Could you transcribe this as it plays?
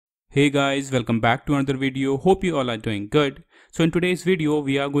Hey guys, welcome back to another video. Hope you all are doing good. So in today's video,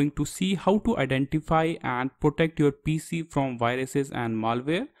 we are going to see how to identify and protect your PC from viruses and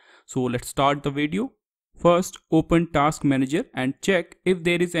malware. So let's start the video. First, open Task Manager and check if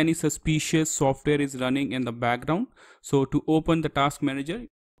there is any suspicious software is running in the background. So to open the Task Manager,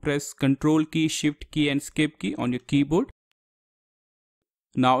 press Ctrl key, Shift key and Skip key on your keyboard.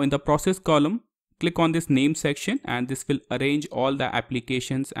 Now in the process column, click on this name section and this will arrange all the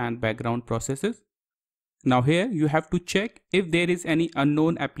applications and background processes. Now here you have to check if there is any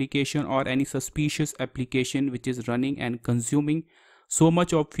unknown application or any suspicious application which is running and consuming so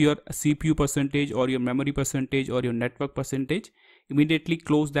much of your CPU percentage or your memory percentage or your network percentage. Immediately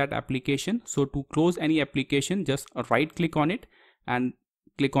close that application. So to close any application, just right click on it and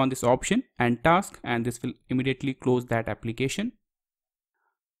click on this option and task, and this will immediately close that application.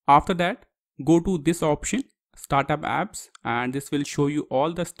 After that, go to this option, startup apps, and this will show you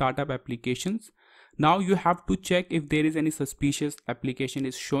all the startup applications. Now you have to check if there is any suspicious application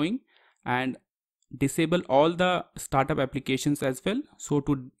is showing and disable all the startup applications as well. So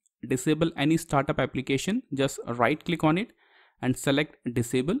to disable any startup application, just right click on it and select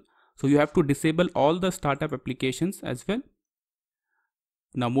disable. So you have to disable all the startup applications as well.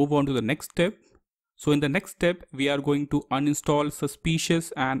 Now move on to the next step. So in the next step, we are going to uninstall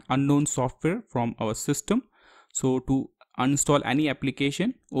suspicious and unknown software from our system. So to uninstall any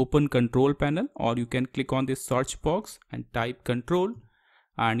application, open Control Panel, or you can click on this search box and type Control,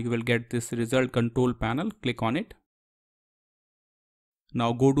 and you will get this result Control Panel. Click on it.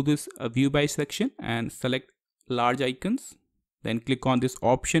 Now go to this View By section and select large icons. Then click on this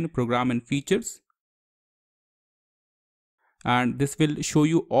option Program and Features. And this will show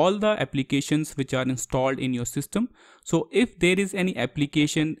you all the applications which are installed in your system. So if there is any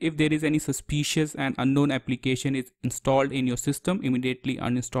application, if there is any suspicious and unknown application is installed in your system, immediately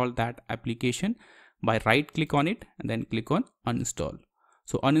uninstall that application by right click on it and then click on uninstall.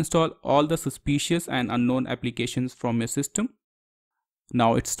 So uninstall all the suspicious and unknown applications from your system.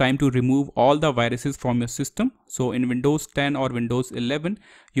 Now it's time to remove all the viruses from your system. So in Windows 10 or Windows 11,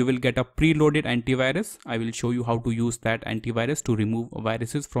 you will get a preloaded antivirus. I will show you how to use that antivirus to remove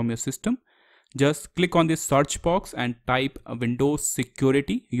viruses from your system. Just click on this search box and type Windows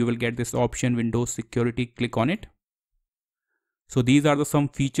Security. You will get this option Windows Security. Click on it. So these are some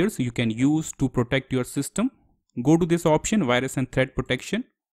features you can use to protect your system. Go to this option Virus and Threat Protection.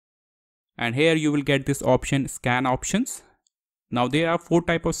 And here you will get this option Scan Options. Now there are 4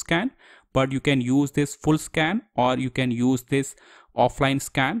 types of scan, but you can use this full scan or you can use this offline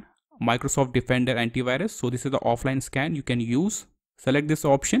scan, Microsoft Defender antivirus. So this is the offline scan you can use. Select this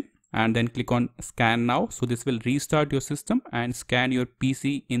option and then click on scan now. So this will restart your system and scan your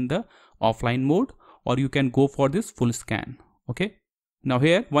PC in the offline mode, or you can go for this full scan. Okay. Now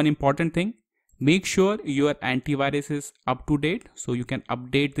here one important thing, make sure your antivirus is up to date. So you can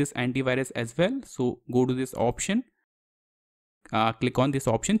update this antivirus as well. So go to this option. Click on this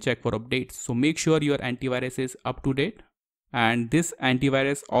option, check for updates. So make sure your antivirus is up to date, and this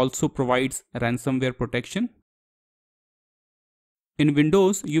antivirus also provides ransomware protection. In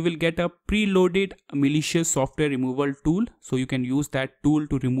Windows, you will get a preloaded malicious software removal tool. So you can use that tool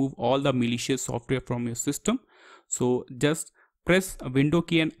to remove all the malicious software from your system. So just press Window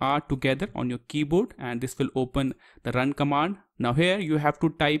key and R together on your keyboard and this will open the run command. Now here you have to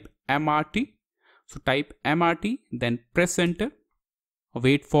type MRT. So type MRT, then press enter.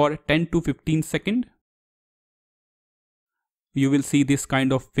 Wait for 10 to 15 seconds. You will see this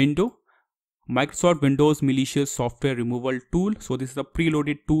kind of window. Microsoft Windows Malicious Software Removal Tool. So this is a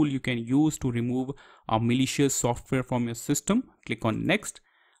preloaded tool you can use to remove a malicious software from your system. Click on next.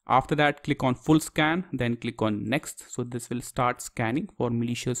 After that, click on full scan, then click on next. So this will start scanning for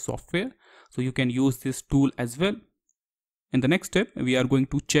malicious software. So you can use this tool as well. In the next step, we are going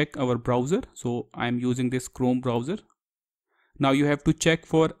to check our browser. So I am using this Chrome browser. Now you have to check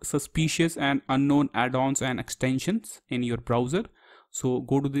for suspicious and unknown add-ons and extensions in your browser. So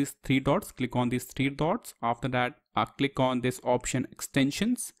go to these 3 dots, click on these 3 dots. After that, click on this option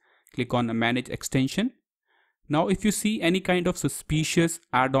extensions, click on manage extension. Now if you see any kind of suspicious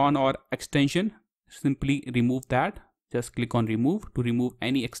add-on or extension, simply remove that. Just click on remove to remove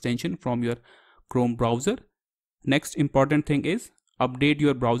any extension from your Chrome browser. Next important thing is update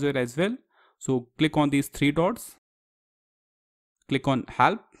your browser as well. So click on these 3 dots, click on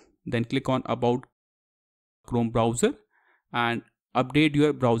help, then click on about Chrome browser and update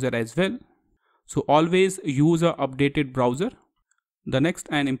your browser as well. So always use a updated browser. The next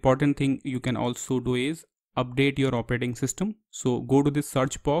and important thing you can also do is update your operating system. So go to this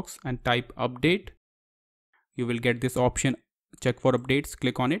search box and type update. You will get this option check for updates.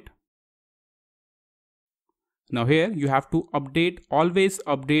 Click on it. Now here you have to always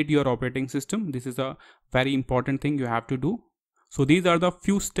update your operating system. This is a very important thing you have to do. So these are the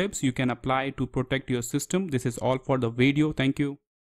few steps you can apply to protect your system. This is all for the video. Thank you.